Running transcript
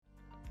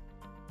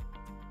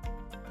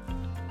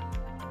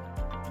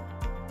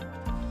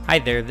Hi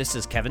there, this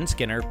is Kevin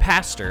Skinner,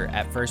 pastor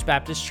at First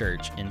Baptist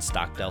Church in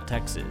Stockdale,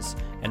 Texas,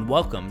 and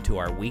welcome to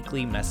our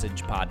weekly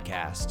message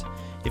podcast.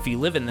 If you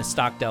live in the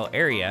Stockdale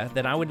area,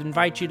 then I would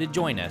invite you to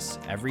join us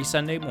every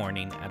Sunday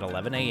morning at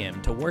 11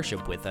 a.m. to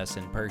worship with us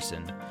in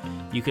person.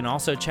 You can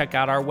also check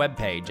out our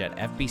webpage at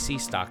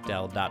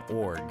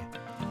fbcstockdale.org.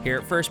 Here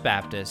at First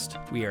Baptist,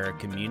 we are a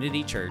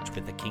community church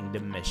with a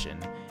kingdom mission,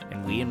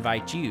 and we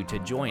invite you to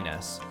join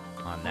us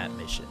on that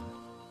mission.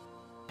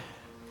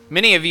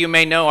 Many of you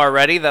may know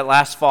already that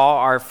last fall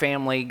our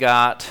family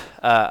got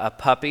a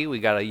puppy. We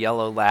got a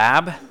yellow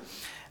lab.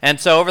 And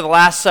so over the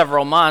last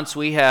several months,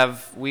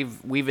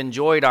 we've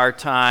enjoyed our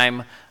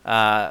time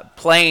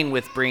playing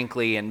with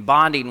Brinkley and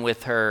bonding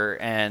with her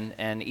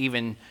and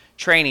even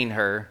training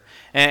her.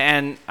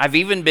 And I've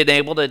even been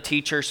able to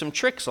teach her some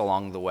tricks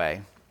along the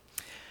way.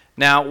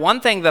 Now,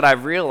 one thing that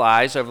I've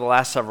realized over the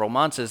last several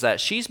months is that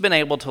she's been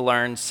able to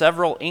learn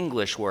several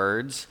English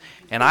words,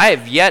 and I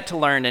have yet to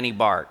learn any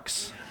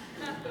barks,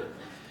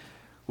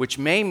 which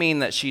may mean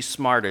that she's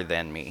smarter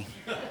than me.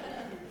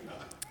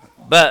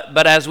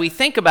 But as we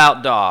think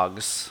about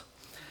dogs,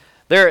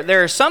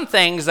 there are some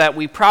things that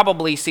we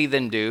probably see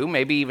them do,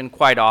 maybe even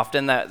quite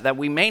often, that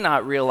we may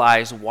not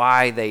realize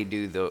why they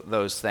do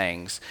those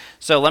things.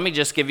 So let me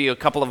just give you a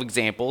couple of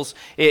examples.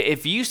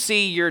 If you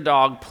see your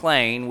dog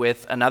playing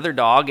with another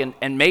dog,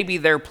 and maybe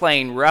they're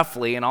playing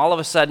roughly, and all of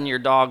a sudden your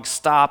dog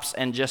stops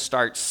and just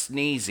starts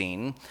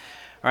sneezing,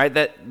 right?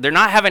 That they're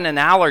not having an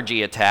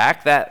allergy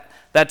attack,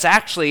 that's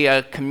actually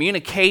a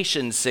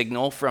communication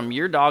signal from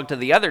your dog to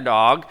the other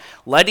dog,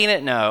 letting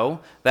it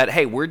know that,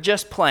 hey, we're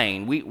just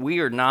playing.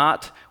 We're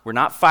not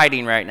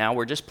fighting right now.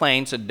 We're just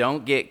playing, so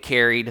don't get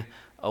carried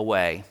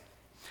away.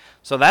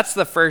 So that's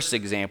the first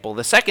example.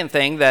 The second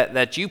thing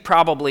that you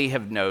probably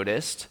have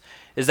noticed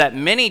is that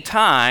many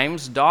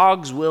times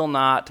dogs will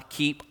not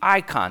keep eye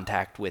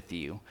contact with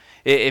you.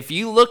 If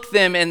you look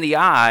them in the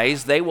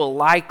eyes, they will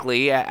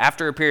likely,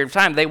 after a period of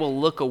time, they will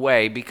look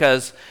away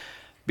because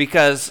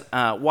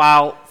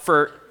while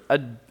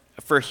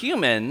for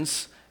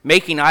humans,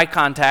 making eye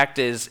contact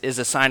is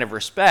a sign of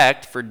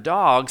respect, for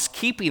dogs,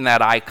 keeping that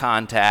eye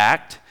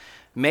contact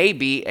may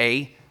be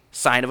a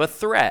sign of a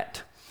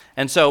threat.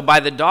 And so by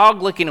the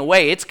dog looking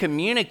away, it's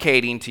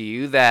communicating to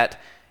you that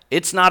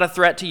it's not a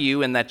threat to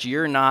you and that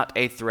you're not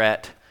a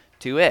threat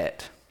to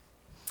it.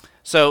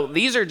 So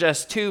these are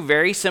just two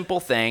very simple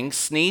things,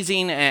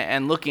 sneezing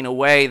and looking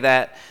away,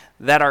 that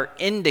are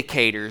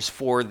indicators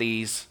for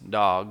these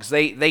dogs.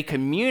 They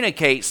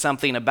communicate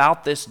something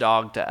about this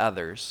dog to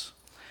others.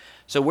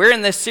 So we're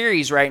in this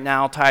series right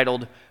now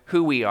titled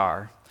Who We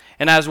Are.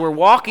 And as we're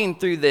walking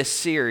through this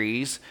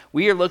series,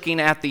 we are looking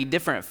at the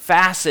different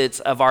facets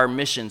of our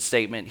mission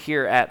statement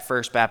here at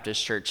First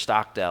Baptist Church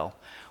Stockdale.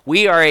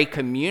 We are a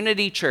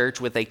community church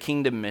with a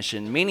kingdom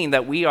mission, meaning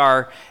that we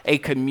are a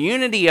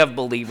community of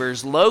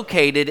believers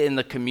located in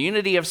the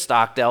community of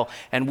Stockdale,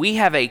 and we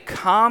have a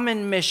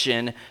common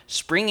mission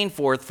springing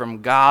forth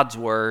from God's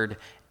word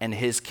and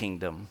his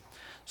kingdom.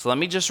 So let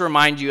me just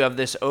remind you of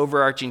this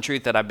overarching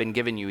truth that I've been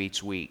giving you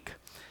each week.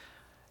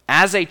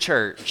 As a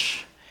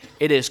church,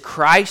 it is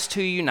Christ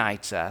who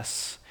unites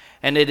us,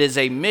 and it is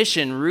a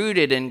mission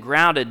rooted and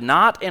grounded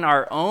not in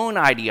our own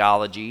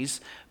ideologies,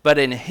 but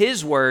in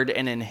his word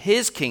and in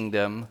his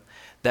kingdom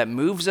that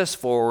moves us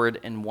forward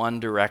in one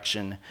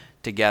direction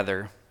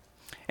together.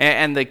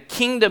 And the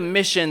kingdom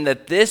mission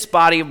that this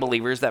body of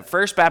believers, that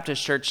First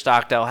Baptist Church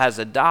Stockdale has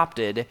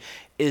adopted,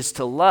 is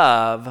to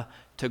love,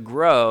 to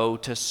grow,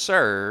 to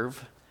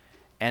serve,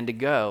 and to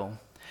go.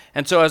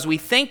 And so as we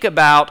think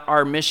about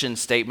our mission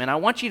statement, I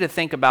want you to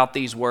think about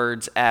these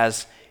words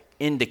as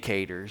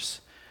indicators.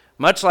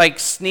 Much like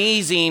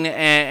sneezing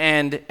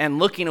and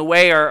looking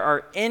away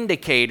are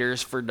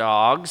indicators for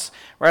dogs,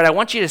 right? I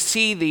want you to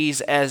see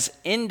these as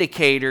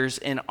indicators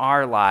in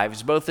our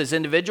lives, both as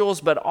individuals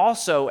but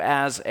also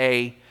as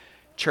a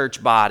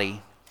church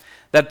body.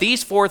 That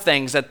these four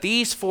things, that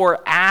these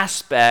four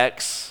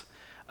aspects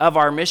of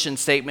our mission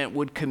statement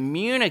would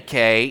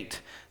communicate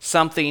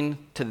something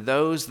to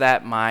those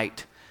that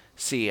might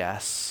see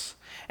us.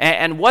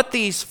 And what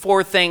these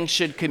four things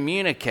should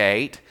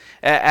communicate,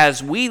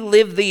 as we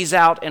live these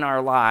out in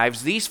our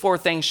lives, these four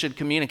things should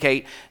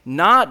communicate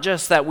not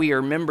just that we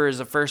are members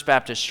of First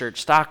Baptist Church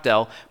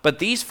Stockdale, but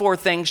these four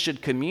things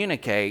should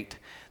communicate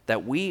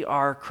that we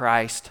are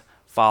Christ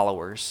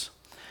followers.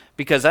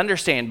 Because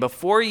understand,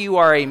 before you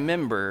are a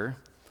member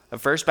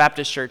of First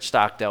Baptist Church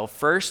Stockdale,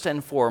 first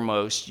and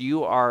foremost,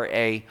 you are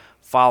a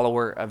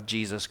follower of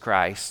Jesus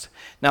Christ.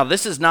 Now,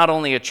 this is not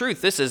only a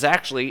truth, this is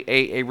actually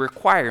a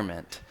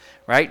requirement.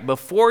 Right?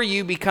 Before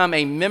you become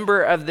a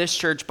member of this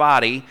church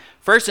body,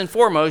 first and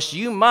foremost,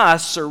 you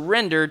must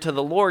surrender to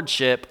the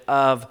lordship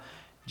of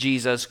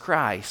Jesus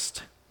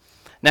Christ.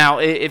 Now,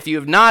 if you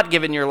have not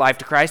given your life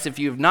to Christ, if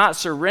you have not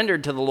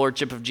surrendered to the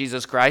lordship of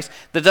Jesus Christ,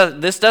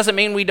 this doesn't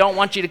mean we don't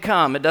want you to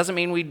come. It doesn't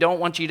mean we don't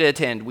want you to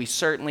attend. We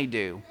certainly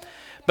do.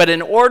 But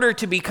in order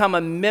to become a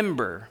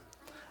member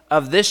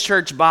of this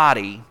church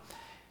body,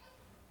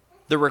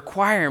 the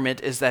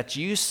requirement is that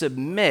you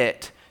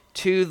submit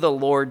to the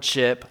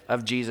lordship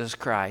of Jesus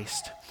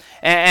Christ.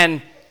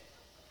 And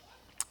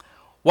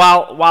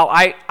while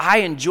I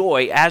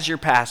enjoy, as your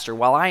pastor,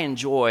 while I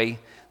enjoy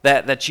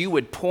that you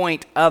would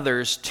point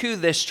others to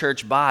this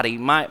church body,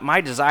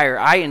 my desire,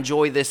 I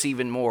enjoy this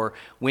even more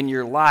when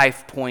your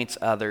life points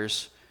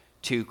others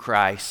to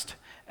Christ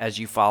as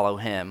you follow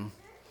him.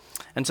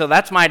 And so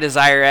that's my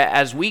desire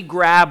as we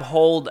grab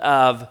hold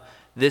of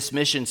this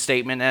mission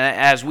statement and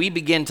as we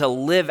begin to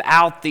live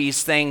out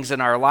these things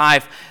in our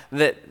life,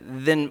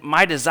 then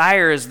my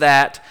desire is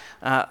that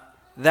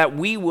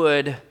we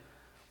would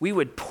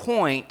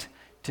point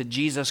to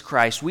Jesus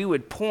Christ. We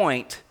would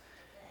point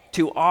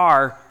to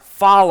our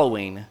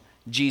following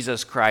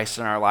Jesus Christ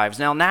in our lives.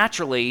 Now,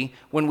 naturally,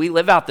 when we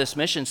live out this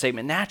mission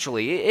statement,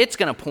 naturally, it's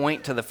going to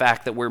point to the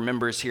fact that we're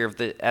members here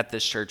at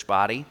this church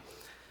body.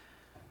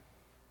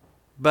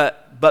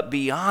 But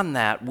beyond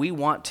that, we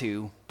want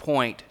to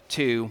point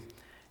to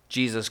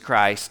Jesus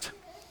Christ.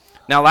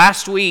 Now,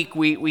 last week,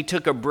 we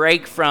took a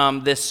break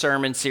from this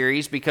sermon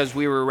series because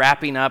we were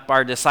wrapping up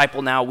our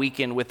Disciple Now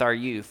weekend with our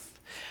youth.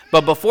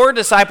 But before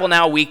Disciple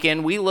Now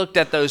weekend, we looked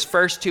at those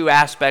first two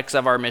aspects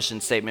of our mission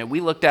statement. We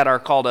looked at our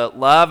call to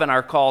love and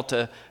our call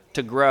to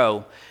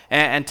grow.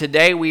 And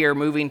today we are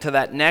moving to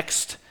that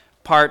next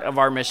part of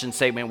our mission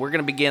statement. We're going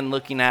to begin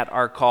looking at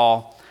our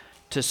call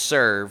to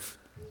serve.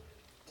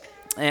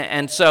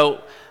 And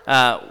so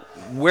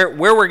where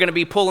we're going to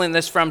be pulling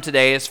this from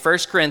today is 1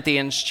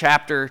 Corinthians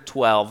chapter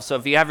 12. So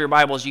if you have your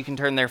Bibles, you can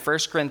turn there. 1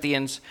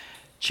 Corinthians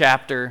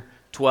chapter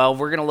 12.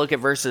 We're going to look at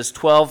verses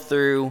 12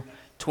 through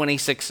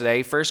 26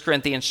 today. 1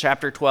 Corinthians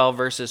chapter 12,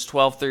 verses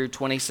 12 through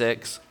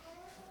 26.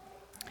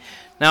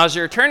 Now, as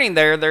you're turning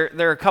there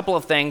are a couple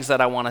of things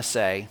that I want to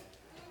say.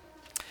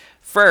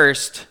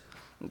 First,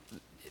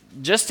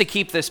 just to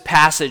keep this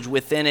passage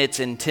within its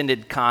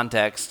intended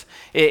context,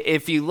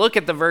 if you look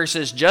at the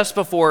verses just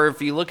before, if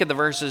you look at the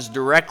verses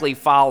directly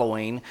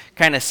following,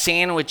 kind of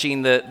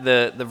sandwiching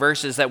the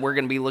verses that we're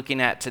going to be looking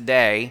at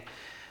today,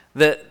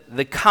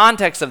 the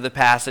context of the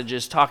passage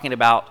is talking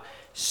about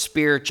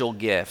spiritual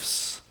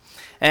gifts.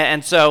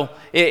 And so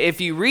if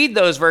you read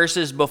those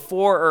verses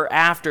before or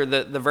after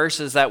the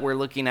verses that we're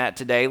looking at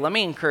today, let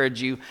me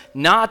encourage you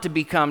not to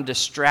become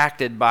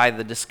distracted by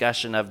the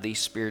discussion of these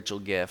spiritual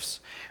gifts.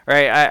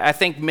 Right? I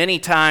think many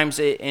times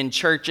in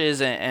churches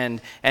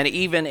and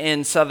even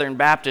in Southern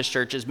Baptist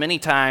churches, many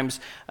times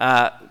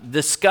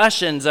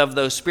discussions of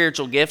those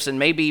spiritual gifts and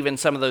maybe even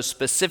some of those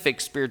specific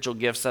spiritual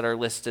gifts that are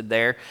listed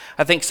there,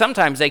 I think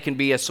sometimes they can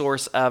be a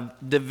source of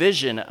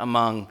division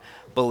among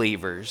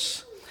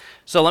believers.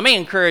 So let me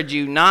encourage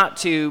you not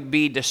to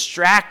be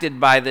distracted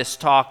by this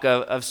talk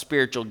of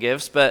spiritual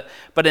gifts, but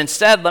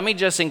instead let me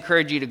just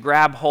encourage you to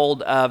grab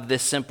hold of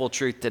this simple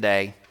truth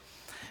today.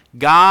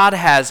 God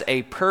has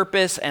a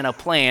purpose and a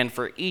plan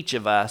for each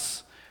of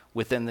us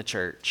within the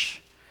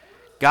church.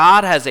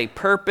 God has a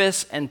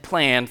purpose and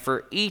plan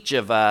for each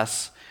of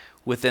us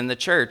within the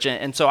church.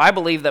 And so I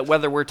believe that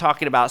whether we're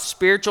talking about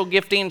spiritual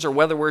giftings or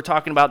whether we're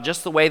talking about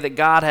just the way that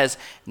God has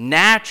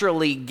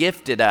naturally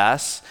gifted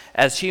us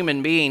as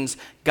human beings,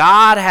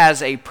 God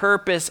has a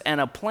purpose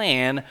and a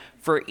plan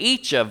for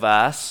each of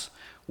us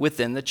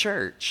within the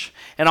church.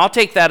 And I'll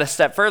take that a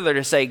step further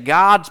to say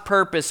God's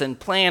purpose and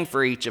plan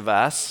for each of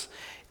us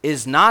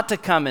is not to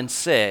come and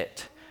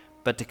sit,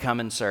 but to come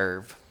and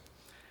serve.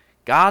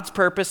 God's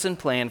purpose and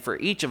plan for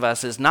each of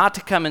us is not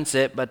to come and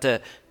sit, but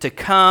to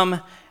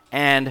come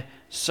and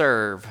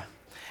serve.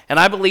 And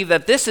I believe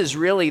that this is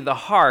really the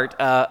heart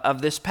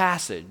of this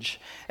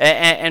passage,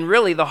 and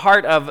really the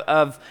heart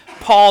of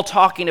Paul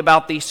talking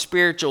about these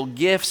spiritual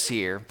gifts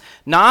here.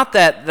 Not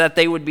that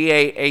they would be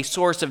a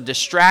source of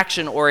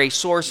distraction or a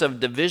source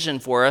of division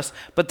for us,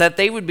 but that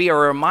they would be a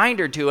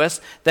reminder to us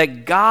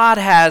that God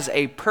has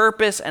a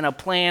purpose and a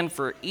plan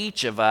for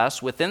each of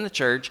us within the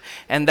church,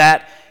 and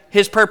that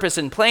his purpose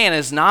and plan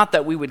is not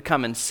that we would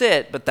come and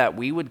sit, but that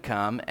we would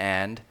come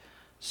and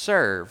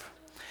serve.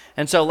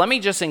 And so let me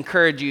just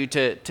encourage you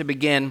to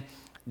begin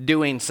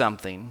doing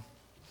something.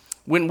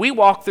 When we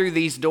walk through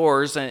these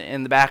doors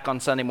in the back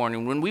on Sunday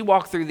morning, when we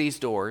walk through these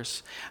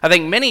doors, I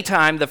think many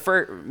times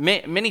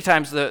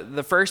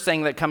the first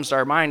thing that comes to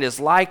our mind is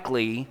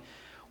likely,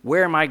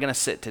 where am I going to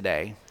sit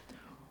today?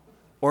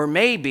 Or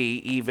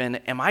maybe even,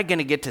 am I going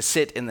to get to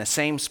sit in the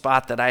same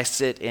spot that I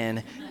sit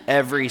in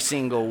every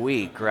single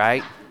week,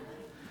 right?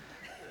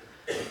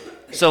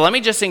 So let me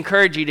just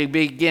encourage you to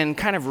begin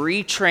kind of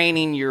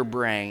retraining your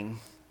brain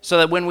so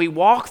that when we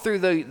walk through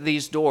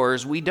these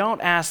doors, we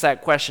don't ask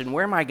that question,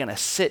 where am I going to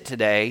sit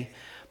today?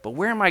 But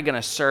where am I going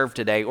to serve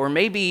today? Or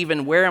maybe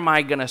even, where am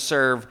I going to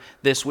serve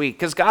this week?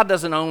 Because God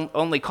doesn't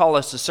only call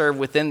us to serve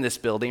within this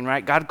building,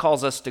 right? God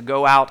calls us to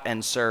go out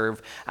and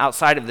serve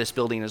outside of this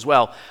building as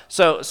well.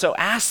 So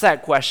ask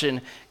that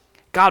question,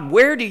 God,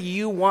 where do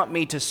you want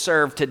me to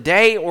serve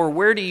today? Or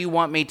where do you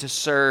want me to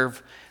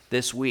serve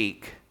this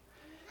week?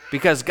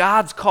 Because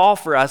God's call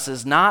for us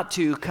is not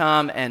to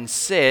come and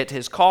sit.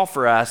 His call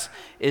for us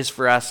is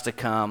for us to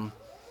come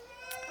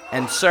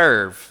and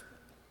serve.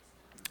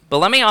 But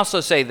let me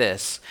also say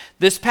this.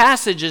 This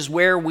passage is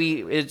where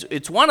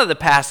it's one of the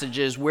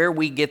passages where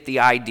we get the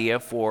idea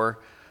for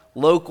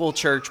local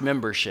church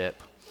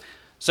membership.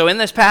 So in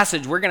this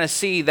passage, we're going to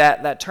see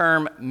that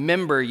term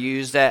member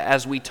used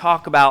as we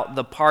talk about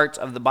the parts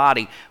of the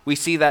body. We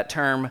see that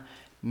term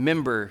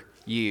member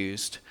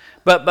used.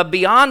 But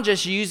beyond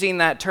just using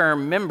that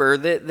term member,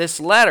 this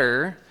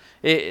letter,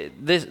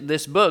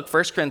 this book,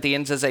 1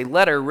 Corinthians, is a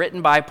letter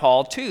written by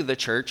Paul to the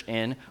church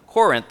in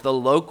Corinth, the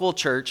local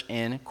church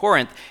in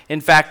Corinth.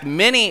 In fact,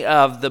 many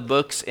of the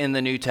books in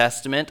the New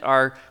Testament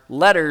are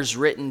letters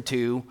written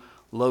to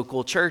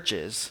local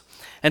churches.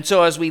 And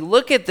so as we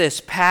look at this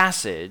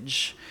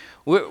passage,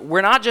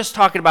 we're not just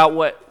talking about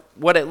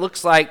what it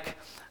looks like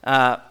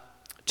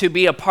to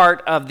be a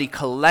part of the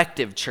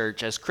collective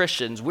church as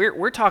Christians.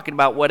 We're talking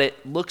about what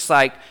it looks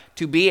like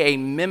to be a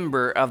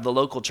member of the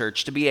local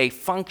church, to be a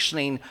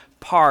functioning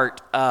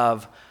part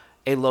of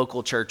a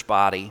local church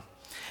body.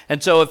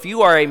 And so if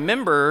you are a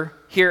member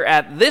here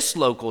at this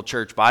local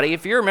church body,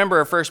 if you're a member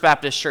of First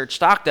Baptist Church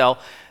Stockdale,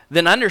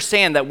 then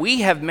understand that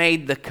we have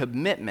made the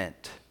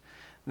commitment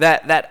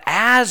that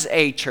as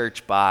a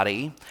church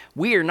body,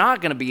 we are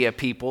not going to be a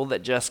people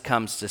that just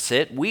comes to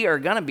sit. We are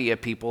going to be a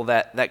people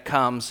that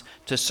comes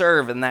to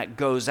serve and that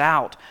goes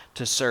out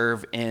to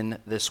serve in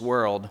this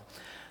world.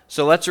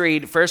 So let's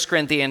read 1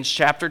 Corinthians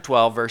chapter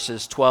 12,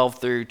 verses 12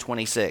 through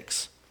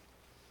 26.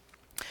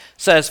 It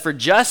says, "For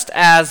just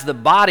as the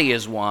body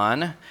is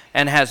one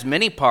and has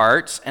many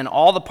parts, and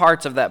all the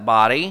parts of that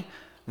body,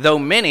 though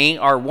many,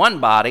 are one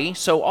body,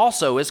 so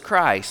also is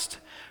Christ.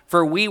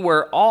 For we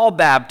were all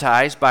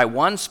baptized by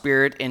one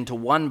Spirit into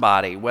one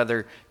body,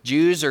 whether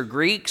Jews or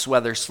Greeks,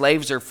 whether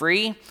slaves or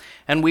free,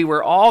 and we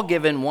were all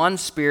given one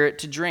Spirit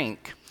to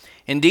drink.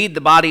 Indeed, the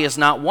body is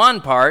not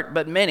one part,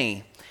 but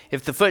many.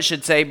 If the foot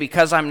should say,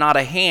 'Because I'm not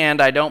a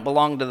hand, I don't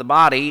belong to the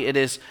body,' it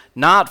is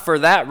not for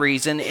that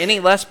reason any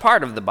less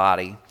part of the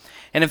body.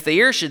 And if the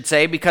ear should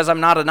say, 'Because I'm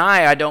not an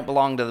eye, I don't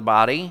belong to the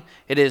body,'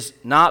 it is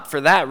not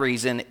for that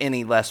reason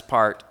any less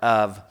part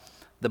of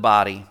the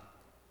body.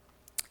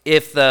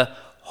 If the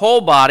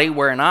whole body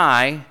were an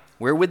eye,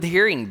 where would the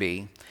hearing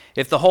be?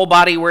 If the whole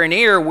body were an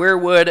ear, where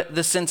would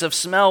the sense of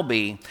smell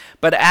be?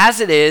 But as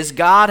it is,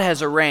 God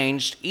has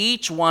arranged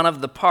each one of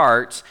the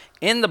parts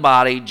in the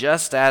body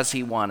just as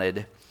he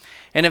wanted.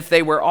 And if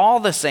they were all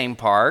the same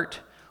part,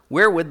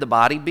 where would the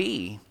body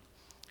be?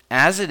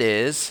 As it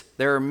is,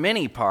 there are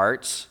many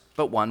parts,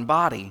 but one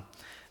body.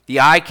 The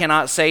eye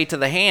cannot say to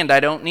the hand, 'I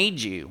don't need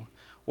you.'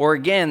 Or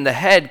again, the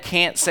head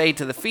can't say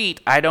to the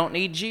feet, 'I don't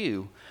need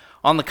you.'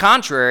 On the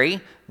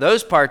contrary,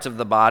 those parts of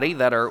the body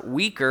that are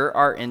weaker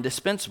are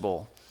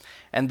indispensable.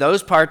 And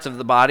those parts of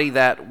the body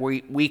that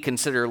we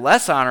consider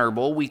less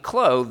honorable, we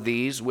clothe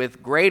these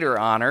with greater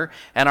honor,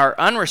 and our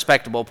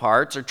unrespectable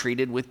parts are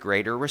treated with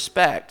greater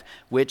respect,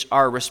 which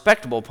our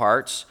respectable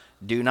parts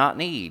do not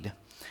need.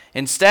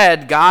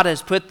 Instead, God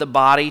has put the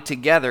body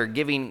together,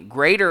 giving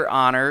greater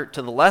honor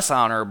to the less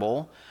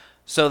honorable,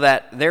 so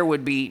that there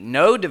would be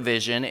no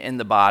division in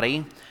the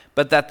body,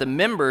 but that the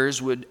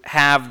members would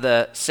have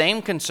the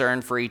same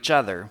concern for each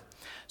other.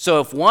 So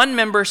if one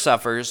member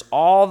suffers,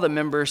 all the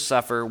members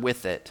suffer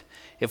with it.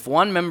 If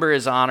one member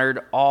is honored,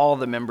 all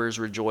the members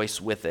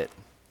rejoice with it."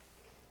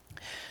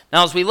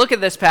 Now, as we look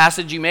at this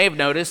passage, you may have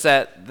noticed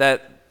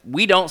that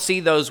we don't see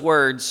those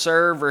words,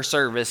 serve or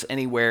service,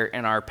 anywhere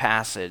in our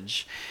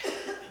passage.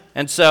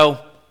 And so,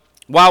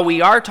 while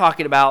we are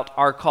talking about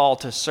our call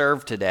to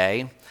serve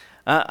today,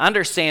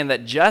 understand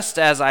that just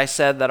as I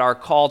said that our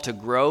call to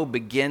grow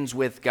begins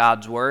with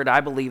God's word,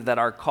 I believe that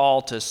our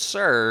call to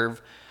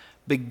serve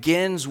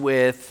begins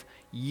with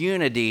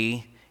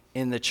unity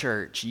in the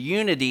church,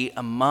 unity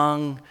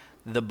among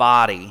the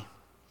body.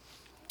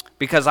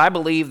 Because I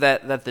believe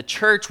that the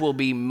church will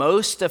be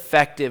most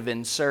effective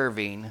in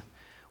serving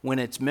when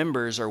its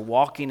members are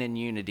walking in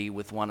unity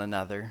with one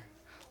another.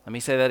 Let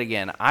me say that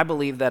again. I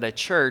believe that a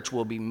church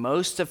will be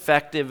most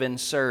effective in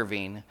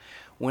serving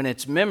when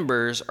its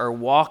members are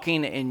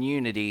walking in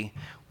unity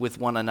with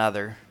one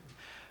another.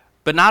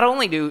 But not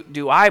only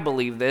do I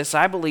believe this,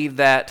 I believe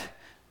that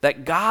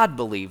God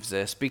believes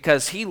this,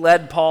 because he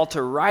led Paul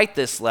to write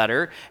this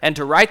letter, and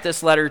to write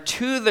this letter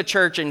to the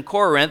church in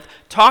Corinth,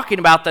 talking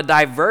about the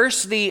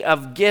diversity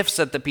of gifts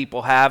that the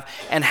people have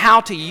and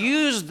how to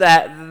use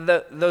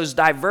those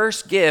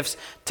diverse gifts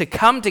to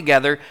come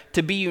together,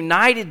 to be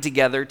united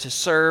together, to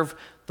serve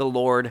the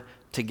Lord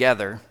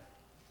together.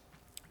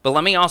 But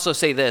let me also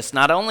say this: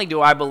 not only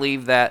do I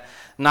believe this,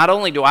 and not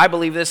only do I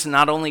believe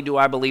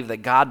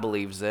that God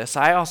believes this,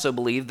 I also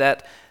believe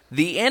that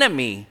the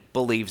enemy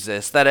believes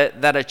this,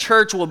 that a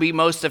church will be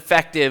most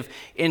effective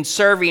in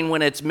serving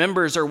when its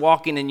members are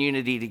walking in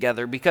unity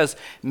together. Because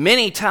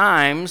many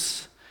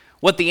times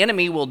what the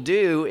enemy will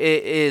do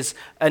is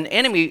the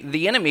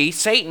enemy,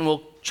 Satan,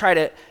 will try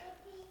to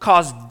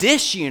cause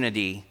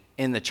disunity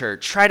in the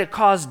church, try to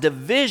cause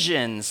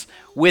divisions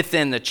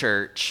within the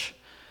church,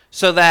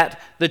 so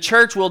that the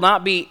church will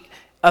not be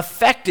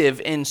effective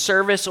in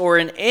service or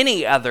in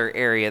any other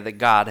area that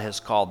God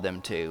has called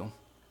them to.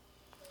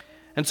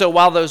 And so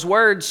while those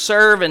words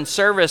serve and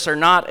service are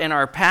not in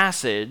our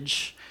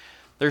passage,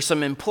 there's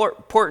some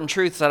important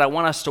truths that I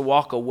want us to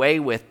walk away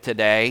with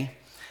today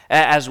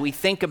as we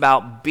think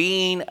about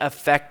being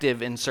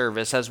effective in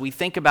service, as we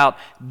think about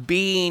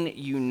being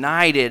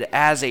united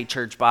as a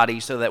church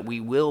body so that we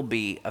will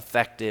be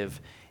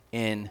effective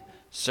in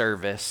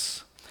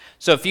service.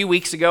 So a few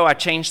weeks ago, I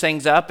changed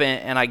things up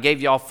and I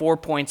gave y'all 4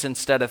 points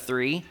instead of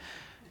 3.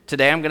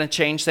 Today, I'm going to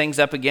change things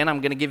up again. I'm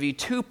going to give you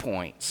 2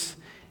 points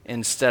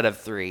instead of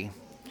 3.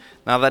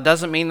 Now, that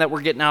doesn't mean that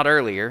we're getting out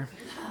earlier.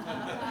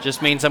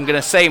 Just means I'm going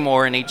to say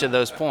more in each of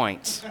those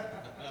points.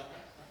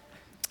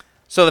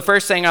 So the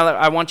first thing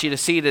I want you to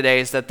see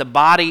today is that the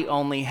body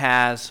only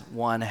has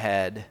one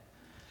head.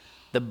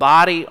 The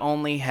body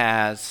only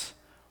has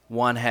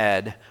one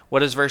head. What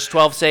does verse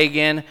 12 say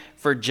again?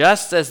 For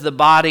just as the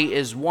body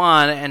is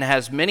one and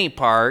has many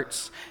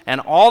parts,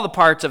 and all the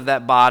parts of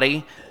that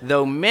body,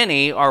 though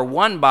many, are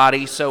one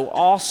body, so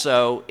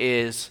also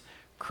is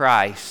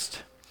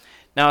Christ.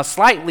 Now, a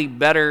slightly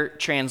better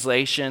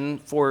translation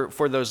for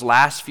those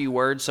last few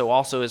words, so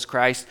also is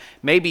Christ,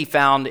 may be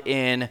found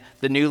in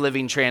the New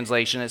Living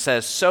Translation. It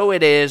says, so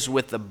it is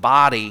with the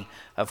body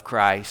of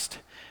Christ.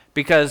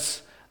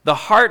 Because the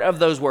heart of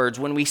those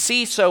words, when we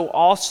see so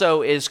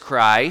also is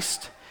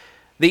Christ,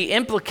 the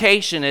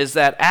implication is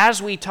that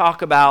as we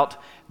talk about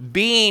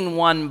being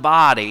one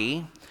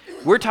body,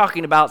 we're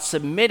talking about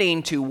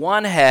submitting to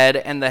one head,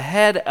 and the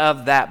head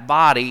of that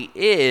body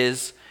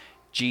is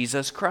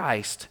Jesus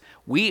Christ.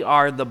 We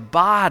are the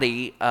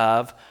body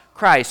of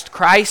Christ.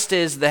 Christ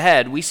is the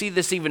head. We see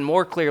this even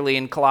more clearly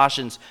in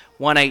Colossians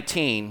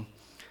 1:18.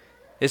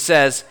 It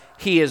says,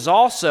 he is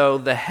also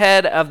the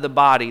head of the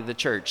body, the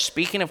church.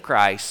 Speaking of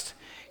Christ,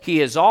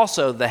 he is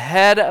also the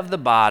head of the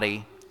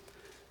body,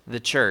 the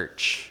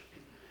church.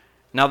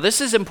 Now,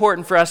 this is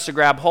important for us to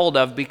grab hold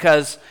of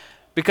because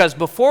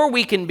before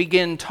we can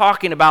begin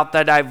talking about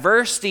the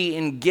diversity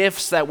in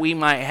gifts that we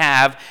might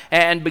have,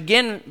 and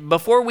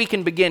before we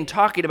can begin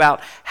talking about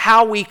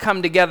how we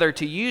come together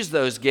to use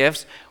those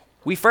gifts,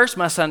 we first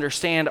must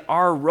understand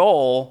our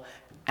role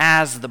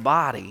as the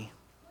body.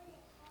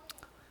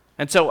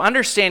 And so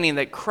understanding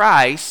that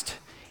Christ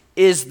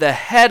is the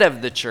head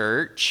of the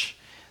church,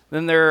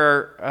 then there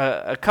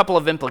are a couple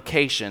of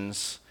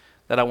implications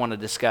that I want to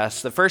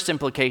discuss. The first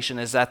implication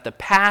is that the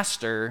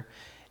pastor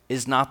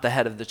is not the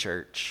head of the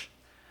church.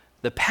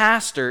 The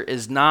pastor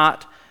is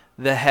not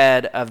the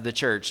head of the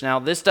church. Now,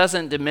 this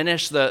doesn't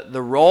diminish the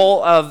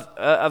role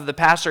of the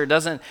pastor. It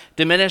doesn't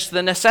diminish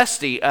the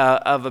necessity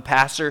of a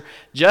pastor,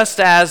 just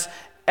as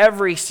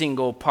every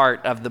single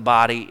part of the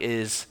body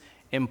is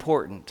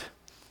important.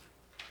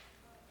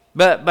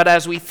 But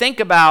as we think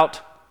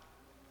about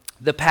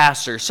the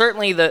pastor,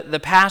 certainly the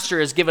pastor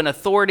is given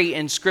authority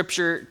in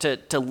Scripture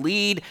to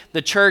lead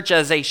the church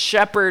as a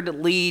shepherd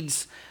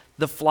leads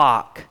the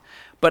flock.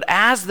 But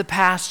as the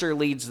pastor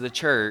leads the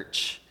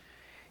church,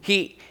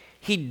 he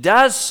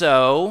does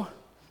so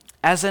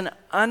as an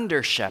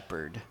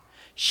under-shepherd,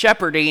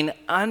 shepherding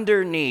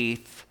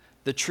underneath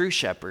the true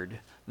shepherd,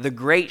 the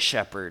great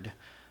shepherd,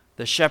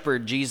 the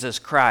shepherd Jesus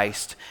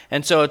Christ.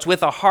 And so it's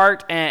with a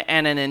heart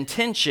and an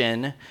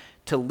intention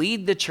to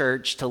lead the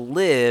church to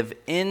live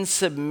in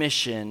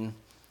submission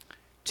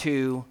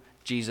to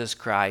Jesus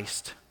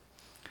Christ.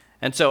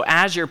 And so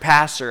as your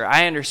pastor,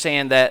 I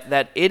understand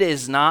that it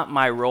is not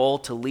my role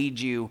to lead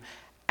you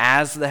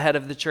as the head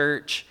of the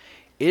church.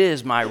 It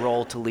is my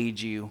role to lead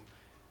you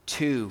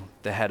to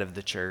the head of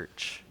the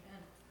church.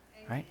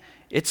 Right?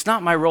 It's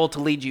not my role to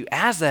lead you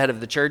as the head of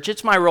the church.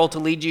 It's my role to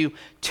lead you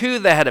to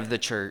the head of the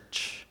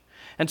church.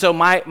 And so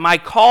my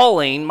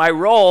calling, my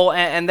role,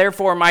 and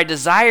therefore my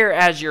desire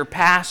as your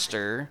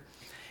pastor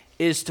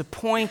is to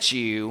point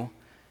you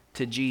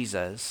to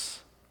Jesus.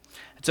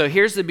 So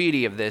here's the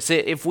beauty of this.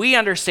 If we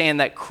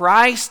understand that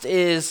Christ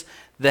is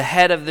the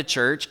head of the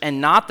church and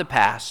not the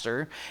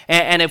pastor,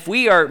 and if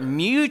we are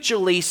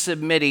mutually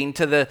submitting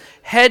to the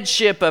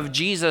headship of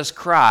Jesus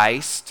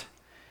Christ,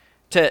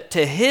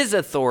 to his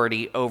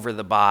authority over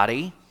the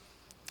body,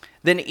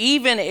 then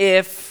even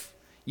if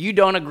you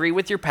don't agree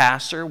with your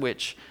pastor,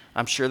 which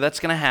I'm sure that's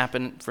going to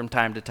happen from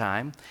time to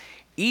time,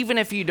 even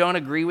if you don't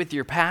agree with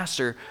your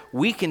pastor,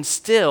 we can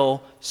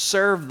still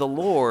serve the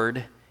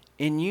Lord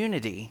in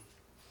unity.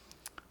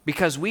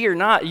 Because you're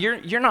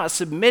not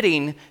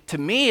submitting to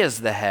me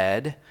as the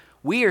head.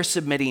 We are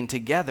submitting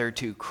together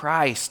to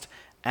Christ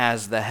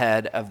as the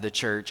head of the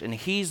church. And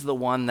he's the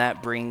one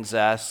that brings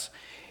us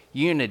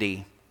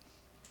unity.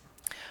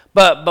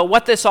 But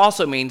what this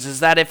also means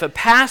is that if a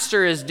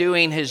pastor is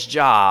doing his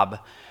job,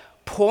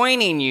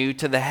 pointing you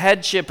to the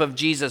headship of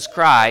Jesus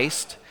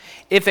Christ,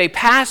 if a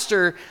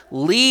pastor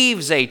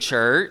leaves a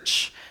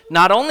church,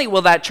 not only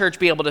will that church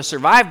be able to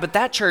survive, but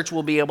that church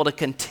will be able to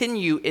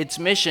continue its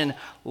mission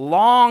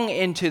long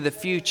into the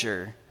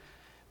future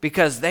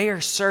because they are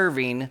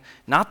serving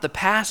not the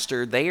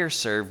pastor, they are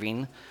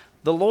serving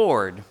the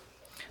Lord.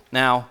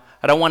 Now,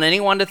 I don't want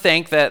anyone to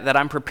think that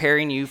I'm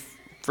preparing you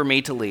for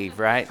me to leave,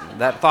 right?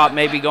 That thought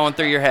may be going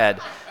through your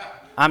head.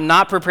 I'm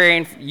not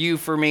preparing you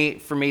for me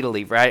to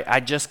leave, right? I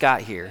just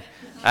got here.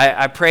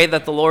 I pray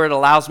that the Lord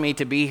allows me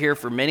to be here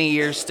for many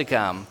years to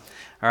come.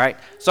 All right,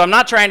 so I'm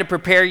not trying to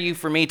prepare you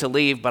for me to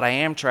leave, but I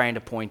am trying to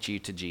point you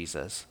to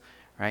Jesus.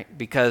 right?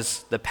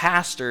 Because the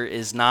pastor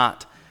is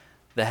not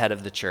the head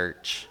of the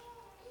church.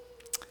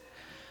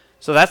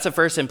 So that's the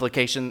first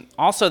implication.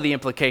 Also, the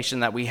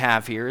implication that we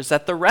have here is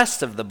that the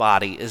rest of the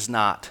body is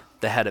not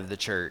the head of the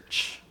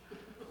church.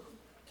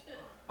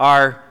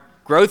 Our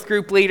growth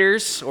group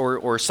leaders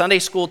or Sunday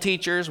school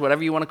teachers,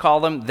 whatever you want to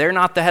call them, they're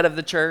not the head of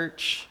the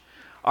church.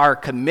 Our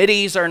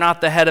committees are not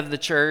the head of the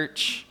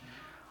church.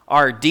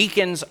 Our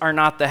deacons are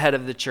not the head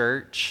of the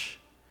church.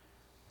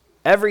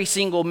 Every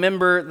single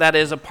member that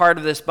is a part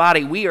of this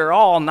body, we are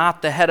all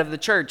not the head of the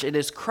church. It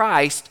is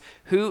Christ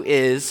who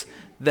is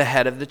the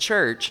head of the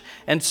church.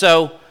 And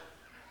so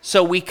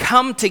we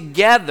come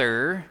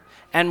together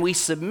and we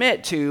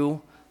submit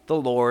to the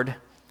Lord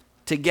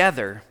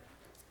together.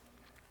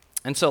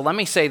 And so let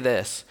me say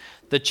this.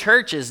 The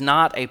church is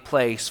not a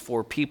place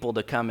for people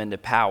to come into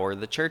power.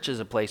 The church is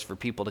a place for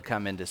people to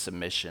come into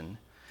submission,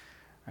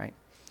 right?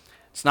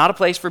 It's not a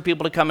place for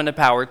people to come into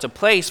power. It's a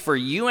place for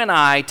you and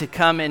I to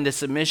come into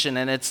submission.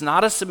 And it's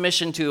not a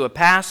submission to a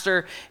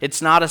pastor.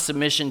 It's not a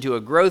submission to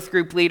a growth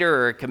group leader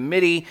or a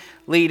committee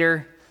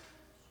leader.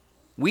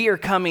 We are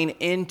coming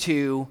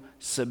into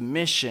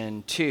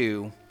submission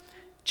to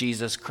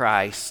Jesus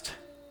Christ.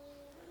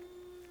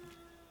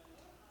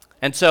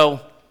 And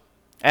so,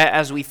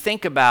 as we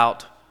think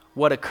about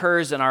what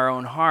occurs in our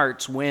own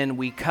hearts when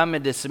we come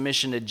into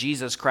submission to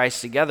Jesus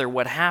Christ together,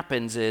 what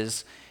happens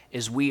is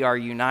we are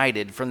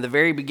united. From the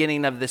very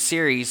beginning of this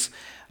series,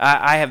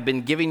 I have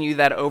been giving you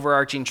that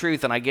overarching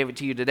truth, and I gave it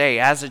to you today.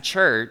 As a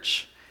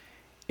church,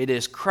 it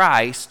is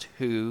Christ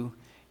who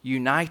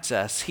unites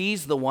us.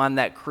 He's the one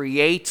that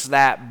creates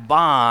that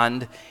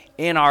bond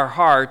in our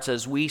hearts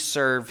as we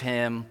serve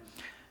him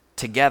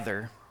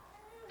together.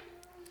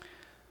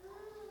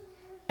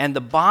 And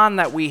the bond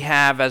that we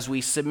have as we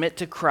submit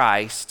to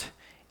Christ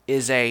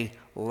is a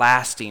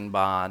lasting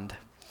bond.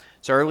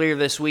 So earlier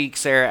this week,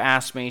 Sarah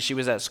asked me, she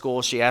was at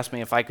school, she asked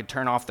me if I could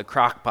turn off the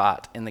crock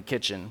pot in the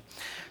kitchen.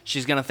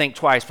 She's going to think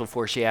twice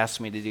before she asks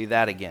me to do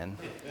that again.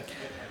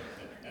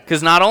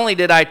 Because not only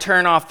did I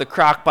turn off the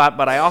crock pot,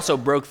 but I also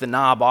broke the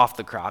knob off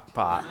the crock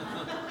pot.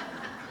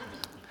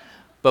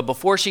 But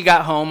before she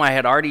got home, I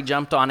had already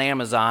jumped on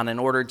Amazon and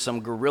ordered some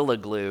Gorilla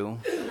Glue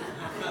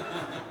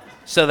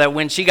so that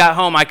when she got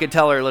home, I could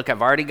tell her, look,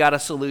 I've already got a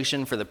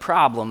solution for the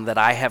problem that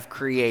I have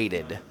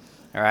created,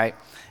 all right?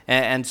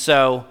 And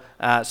so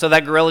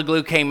that Gorilla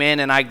Glue came in,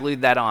 and I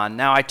glued that on.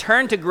 Now, I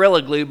turned to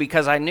Gorilla Glue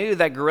because I knew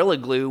that Gorilla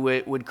Glue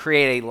would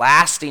create a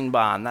lasting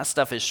bond. That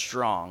stuff is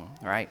strong,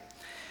 right?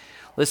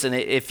 Listen,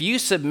 if you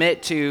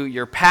submit to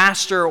your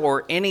pastor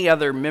or any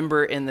other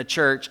member in the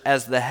church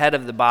as the head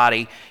of the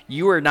body,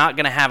 you are not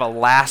going to have a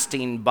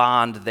lasting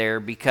bond there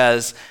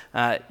because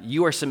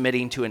you are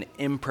submitting to an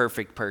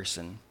imperfect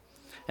person.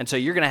 And so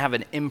you're going to have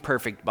an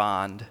imperfect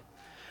bond.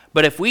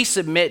 But if we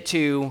submit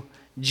to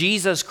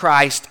Jesus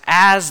Christ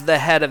as the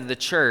head of the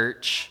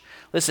church,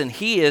 listen,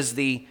 he is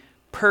the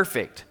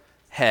perfect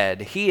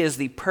head. He is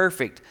the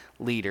perfect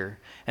leader.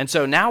 And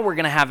so now we're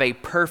going to have a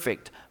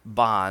perfect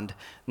bond.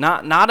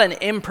 Not an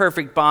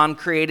imperfect bond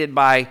created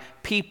by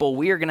people.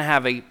 We are going to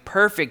have a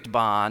perfect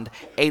bond,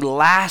 a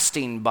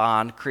lasting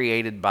bond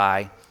created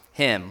by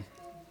him.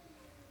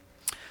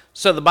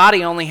 So the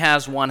body only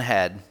has one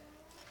head.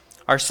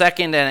 Our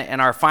second and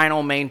our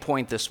final main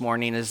point this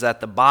morning is that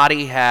the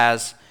body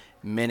has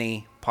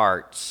many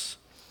parts.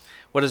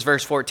 What does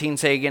verse 14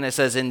 say again? It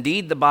says,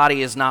 indeed, the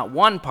body is not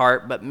one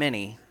part, but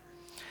many.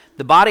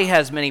 The body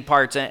has many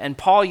parts, and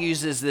Paul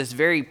uses this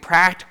very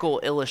practical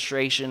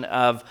illustration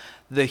of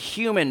the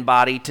human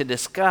body to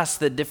discuss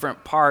the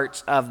different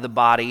parts of the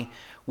body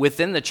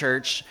within the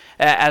church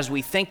as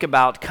we think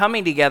about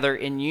coming together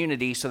in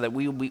unity so that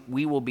we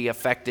will be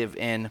effective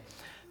in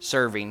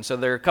serving. So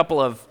there are a couple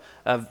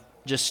of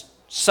just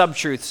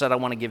sub-truths that I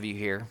want to give you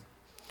here.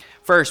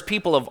 First,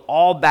 people of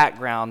all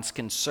backgrounds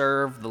can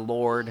serve the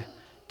Lord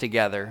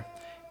together.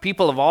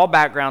 People of all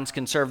backgrounds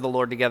can serve the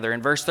Lord together.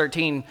 In verse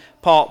 13,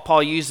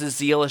 Paul uses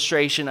the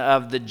illustration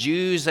of the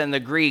Jews and the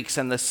Greeks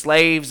and the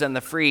slaves and the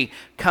free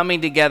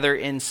coming together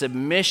in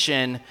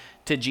submission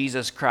to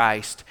Jesus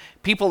Christ.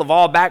 People of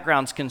all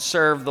backgrounds can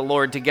serve the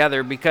Lord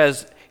together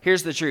because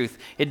here's the truth.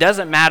 It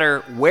doesn't matter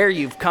where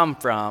you've come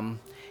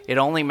from. It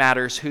only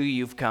matters who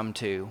you've come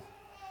to.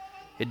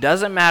 It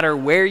doesn't matter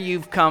where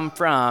you've come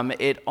from.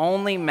 It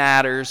only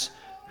matters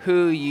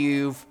who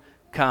you've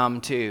come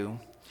to.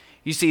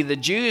 You see, the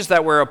Jews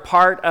that were a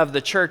part of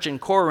the church in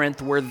Corinth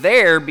were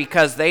there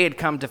because they had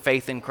come to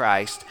faith in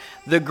Christ.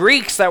 The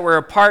Greeks that were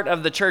a part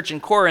of the church in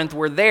Corinth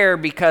were there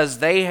because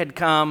they had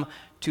come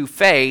to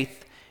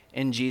faith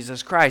in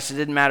Jesus Christ. It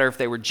didn't matter if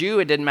they were Jew.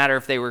 It didn't matter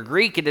if they were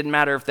Greek. It didn't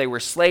matter if they were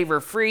slave or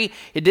free.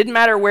 It didn't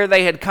matter where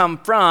they had come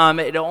from.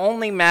 It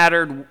only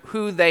mattered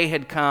who they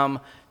had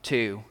come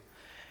to.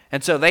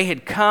 And so they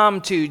had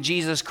come to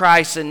Jesus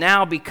Christ, and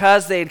now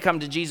because they had come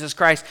to Jesus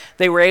Christ,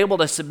 they were able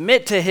to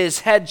submit to his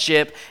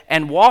headship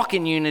and walk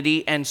in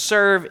unity and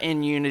serve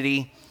in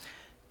unity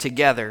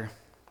together.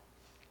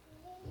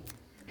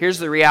 here's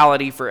the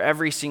reality for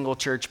every single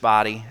church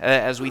body.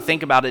 As we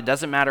think about it, it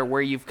doesn't matter where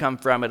you've come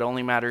from. It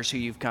only matters who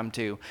you've come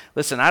to.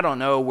 Listen, I don't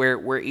know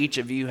where each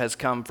of you has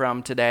come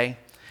from today,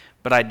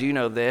 but I do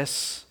know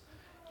this.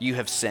 You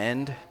have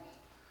sinned.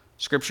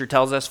 Scripture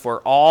tells us,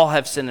 for all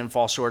have sinned and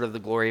fall short of the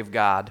glory of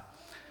God.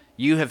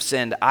 You have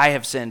sinned. I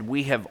have sinned.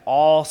 We have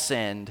all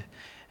sinned.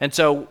 And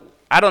so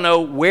I don't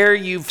know where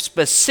you've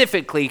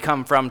specifically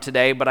come from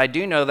today, but I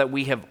do know that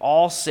we have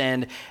all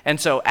sinned.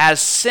 And so as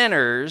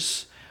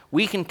sinners,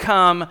 we can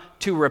come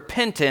to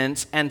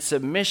repentance and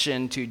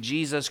submission to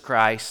Jesus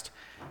Christ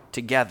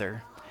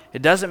together.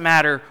 It doesn't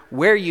matter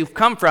where you've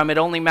come from. It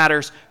only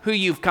matters who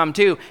you've come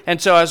to.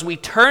 And so as we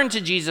turn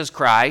to Jesus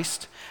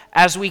Christ,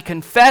 as we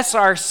confess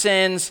our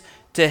sins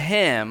to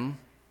him,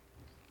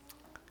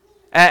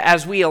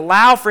 as we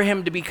allow for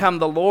him to become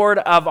the Lord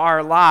of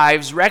our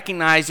lives,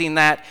 recognizing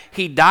that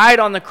he died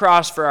on the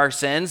cross for our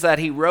sins, that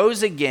he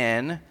rose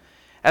again,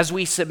 as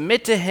we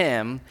submit to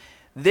him,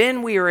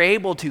 then we are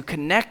able to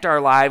connect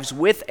our lives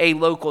with a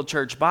local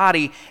church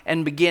body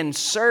and begin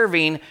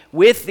serving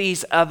with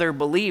these other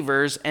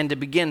believers and to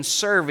begin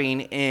serving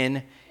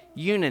in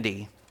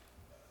unity.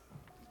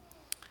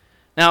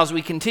 Now, as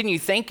we continue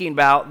thinking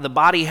about the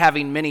body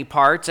having many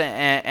parts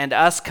and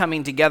us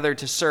coming together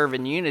to serve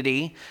in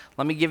unity,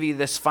 let me give you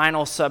this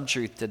final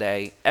sub-truth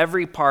today.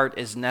 Every part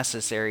is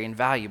necessary and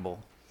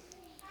valuable.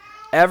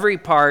 Every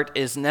part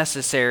is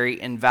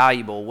necessary and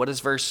valuable. What does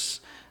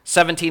verse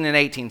 17 and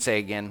 18 say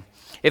again?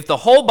 If the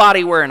whole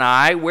body were an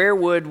eye, where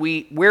would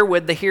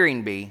the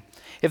hearing be?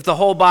 If the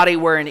whole body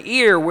were an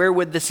ear, where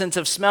would the sense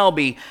of smell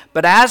be?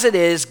 But as it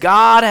is,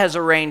 God has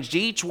arranged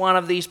each one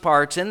of these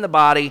parts in the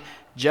body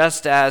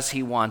just as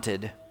he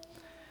wanted.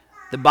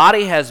 The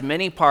body has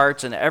many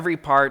parts, and every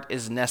part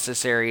is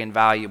necessary and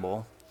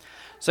valuable.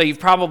 So you've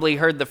probably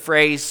heard the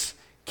phrase,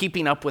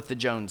 keeping up with the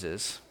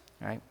Joneses,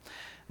 right?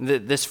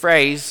 This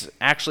phrase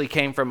actually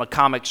came from a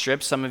comic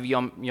strip. Some of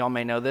y'all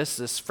may know this.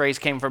 This phrase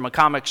came from a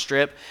comic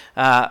strip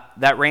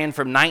that ran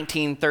from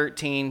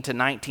 1913 to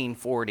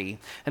 1940.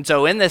 And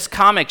so in this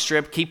comic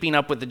strip, Keeping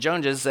Up with the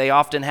Joneses, they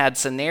often had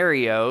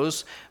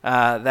scenarios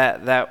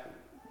that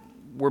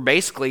were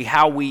basically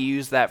how we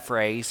use that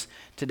phrase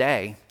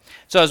today.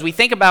 So as we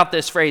think about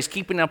this phrase,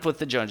 keeping up with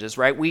the Joneses,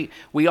 right,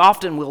 we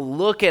often will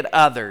look at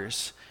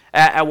others,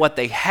 at what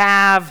they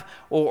have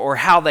or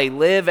how they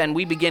live, and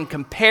we begin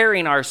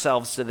comparing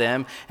ourselves to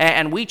them,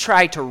 and we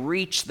try to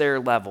reach their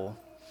level.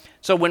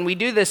 So when we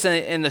do this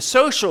in the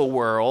social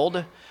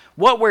world,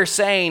 what we're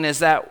saying is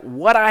that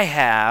what I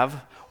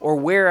have or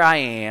where I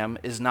am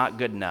is not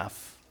good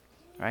enough,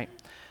 right?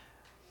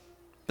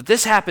 But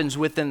this happens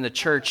within the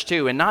church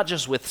too, and not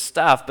just with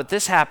stuff, but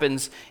this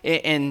happens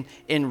in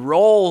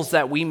roles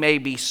that we may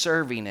be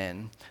serving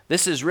in.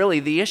 This is really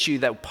the issue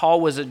that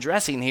Paul was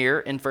addressing here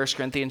in 1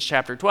 Corinthians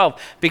chapter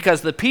 12,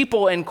 because the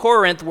people in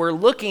Corinth were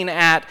looking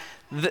at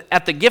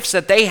the gifts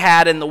that they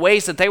had and the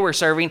ways that they were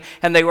serving,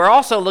 and they were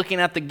also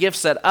looking at the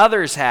gifts that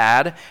others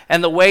had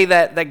and the way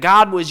that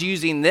God was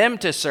using them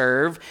to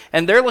serve,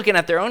 and they're looking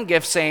at their own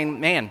gifts saying,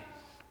 man,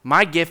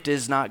 my gift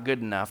is not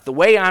good enough. The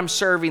way I'm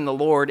serving the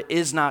Lord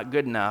is not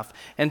good enough.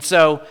 And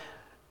so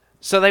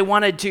they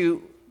wanted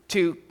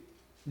to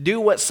do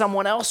what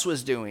someone else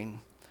was doing.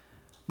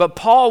 But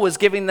Paul was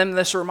giving them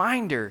this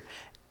reminder.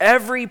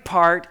 Every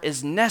part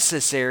is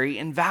necessary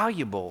and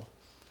valuable.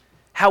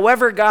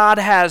 However God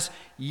has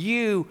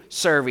you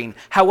serving,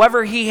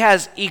 however he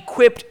has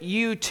equipped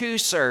you to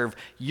serve,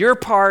 your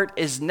part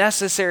is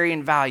necessary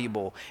and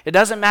valuable. It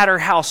doesn't matter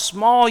how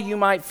small you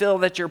might feel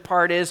that your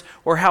part is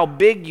or how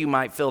big you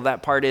might feel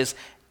that part is.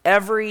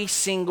 Every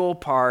single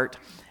part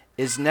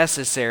is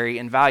necessary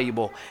and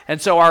valuable.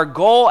 And so our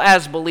goal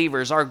as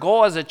believers, our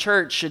goal as a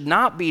church should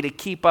not be to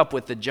keep up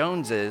with the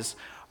Joneses.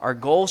 Our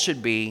goal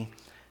should be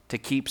to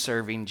keep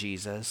serving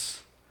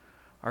Jesus.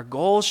 Our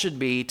goal should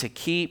be to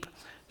keep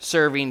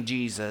serving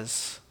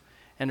Jesus,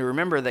 and to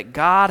remember that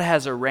God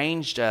has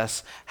arranged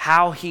us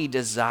how he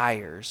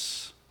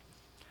desires.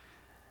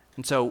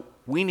 And so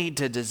we need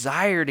to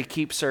desire to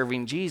keep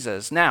serving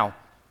Jesus. Now,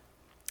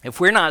 if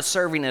we're not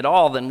serving at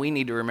all, then we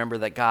need to remember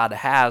that God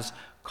has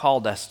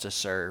called us to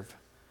serve.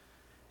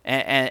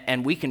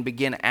 And we can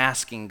begin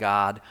asking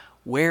God,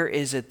 where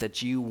is it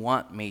that you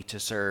want me to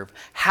serve?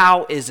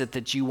 How is it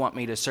that you want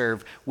me to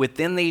serve?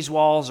 Within these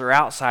walls or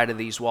outside of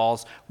these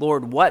walls?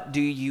 Lord, what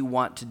do you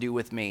want to do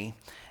with me?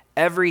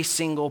 Every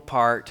single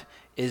part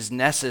is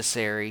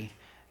necessary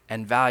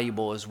and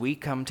valuable as we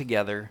come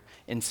together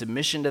in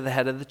submission to the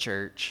head of the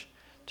church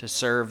to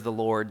serve the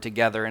Lord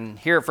together. And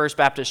here at First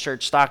Baptist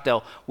Church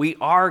Stockdale, we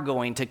are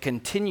going to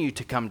continue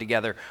to come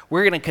together.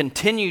 We're going to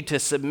continue to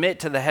submit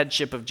to the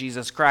headship of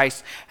Jesus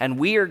Christ, and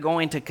we are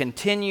going to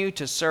continue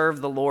to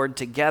serve the Lord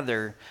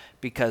together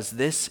because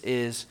this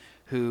is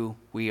who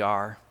we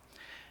are.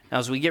 Now,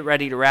 as we get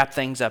ready to wrap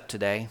things up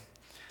today,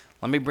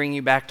 let me bring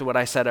you back to what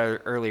I said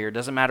earlier. It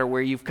doesn't matter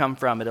where you've come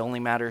from. It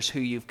only matters who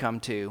you've come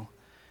to.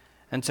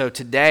 And so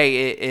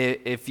today,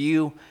 if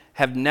you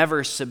have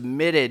never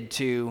submitted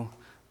to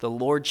the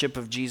lordship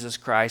of Jesus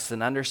Christ,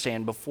 then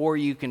understand before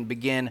you can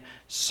begin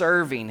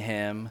serving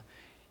him,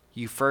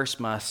 you first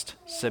must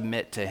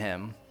submit to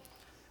him.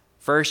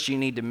 First, you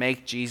need to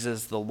make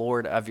Jesus the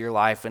Lord of your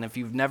life. And if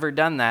you've never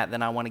done that,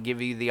 then I want to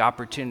give you the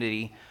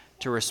opportunity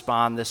to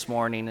respond this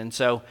morning. And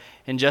so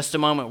in just a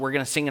moment, we're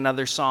going to sing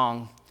another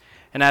song.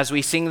 And as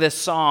we sing this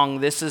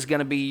song, this is going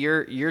to be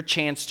your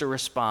chance to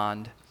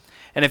respond.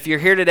 And if you're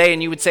here today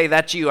and you would say,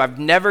 that's you, I've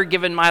never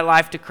given my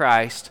life to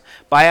Christ,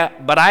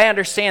 but I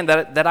understand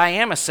that I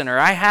am a sinner.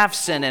 I have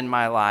sin in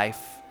my life.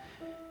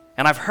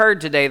 And I've heard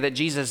today that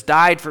Jesus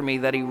died for me,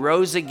 that he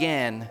rose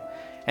again.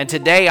 And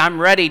today I'm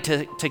ready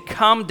to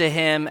come to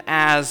him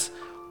as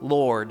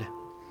Lord.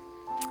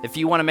 If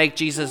you want to make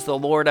Jesus the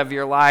Lord of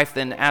your life,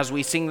 then as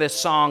we sing this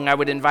song, I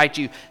would invite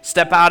you,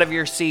 step out of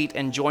your seat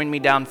and join me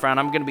down front.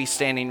 I'm going to be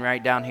standing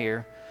right down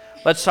here.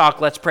 Let's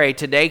talk, let's pray.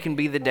 Today can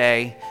be the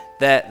day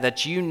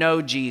that you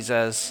know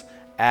Jesus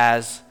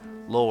as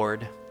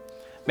Lord.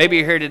 Maybe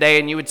you're here today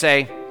and you would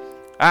say,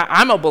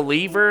 I'm a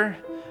believer,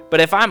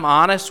 but if I'm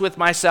honest with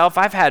myself,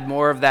 I've had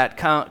more of that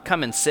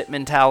come and sit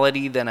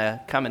mentality than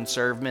a come and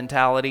serve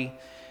mentality.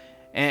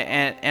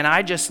 And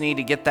I just need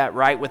to get that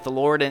right with the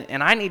Lord.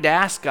 And I need to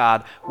ask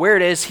God where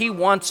it is he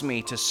wants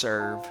me to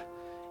serve.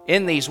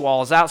 In these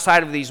walls,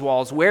 outside of these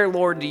walls, where,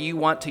 Lord, do you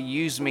want to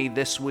use me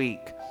this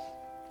week?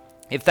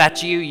 If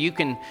that's you, you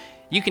can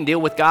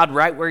deal with God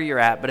right where you're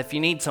at. But if you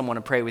need someone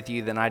to pray with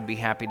you, then I'd be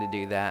happy to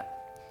do that.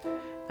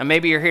 And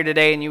maybe you're here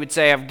today and you would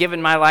say, I've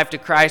given my life to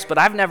Christ, but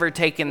I've never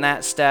taken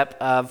that step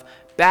of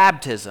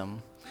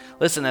baptism.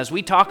 Listen, as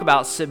we talk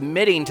about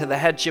submitting to the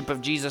headship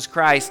of Jesus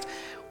Christ,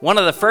 one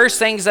of the first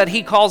things that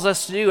he calls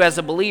us to do as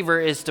a believer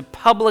is to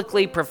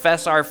publicly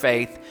profess our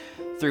faith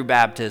through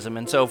baptism.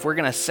 And so if we're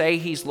going to say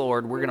he's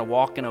Lord, we're going to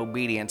walk in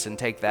obedience and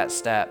take that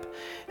step.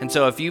 And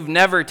so if you've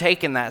never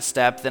taken that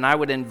step, then I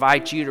would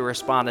invite you to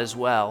respond as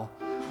well.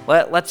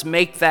 Let's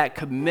make that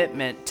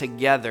commitment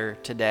together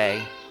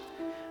today.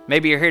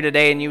 Maybe you're here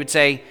today and you would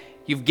say,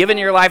 you've given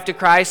your life to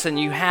Christ and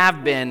you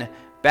have been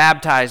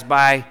baptized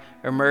by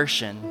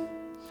immersion.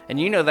 And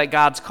you know that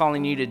God's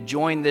calling you to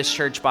join this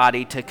church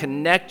body, to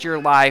connect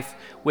your life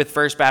with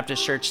First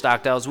Baptist Church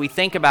Stockdale. As we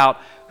think about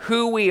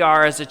who we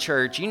are as a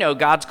church, you know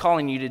God's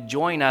calling you to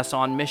join us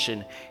on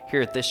mission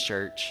here at this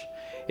church.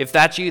 If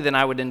that's you, then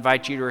I would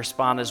invite you to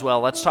respond as well.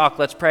 Let's talk,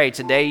 let's pray.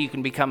 Today you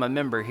can become a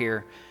member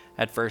here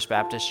at First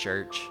Baptist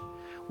Church.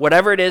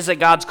 Whatever it is that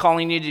God's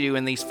calling you to do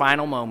in these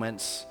final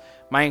moments,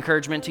 my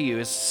encouragement to you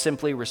is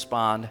simply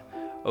respond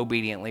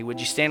obediently. Would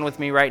you stand with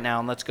me right now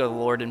and let's go to the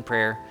Lord in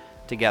prayer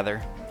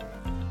together.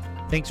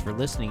 Thanks for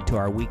listening to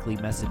our weekly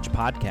message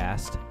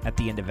podcast. At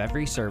the end of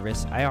every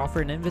service, I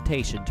offer an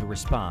invitation to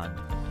respond,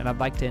 and I'd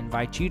like to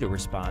invite you to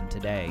respond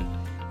today.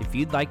 If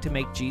you'd like to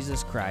make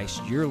Jesus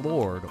Christ your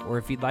Lord, or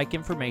if you'd like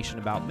information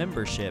about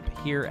membership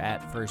here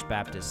at First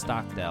Baptist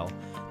Stockdale,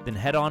 then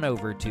head on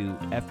over to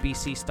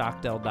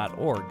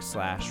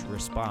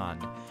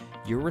fbcstockdale.org/respond.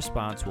 Your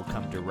response will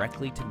come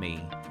directly to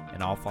me,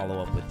 and I'll follow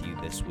up with you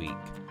this week.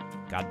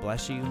 God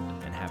bless you,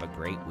 and have a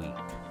great week.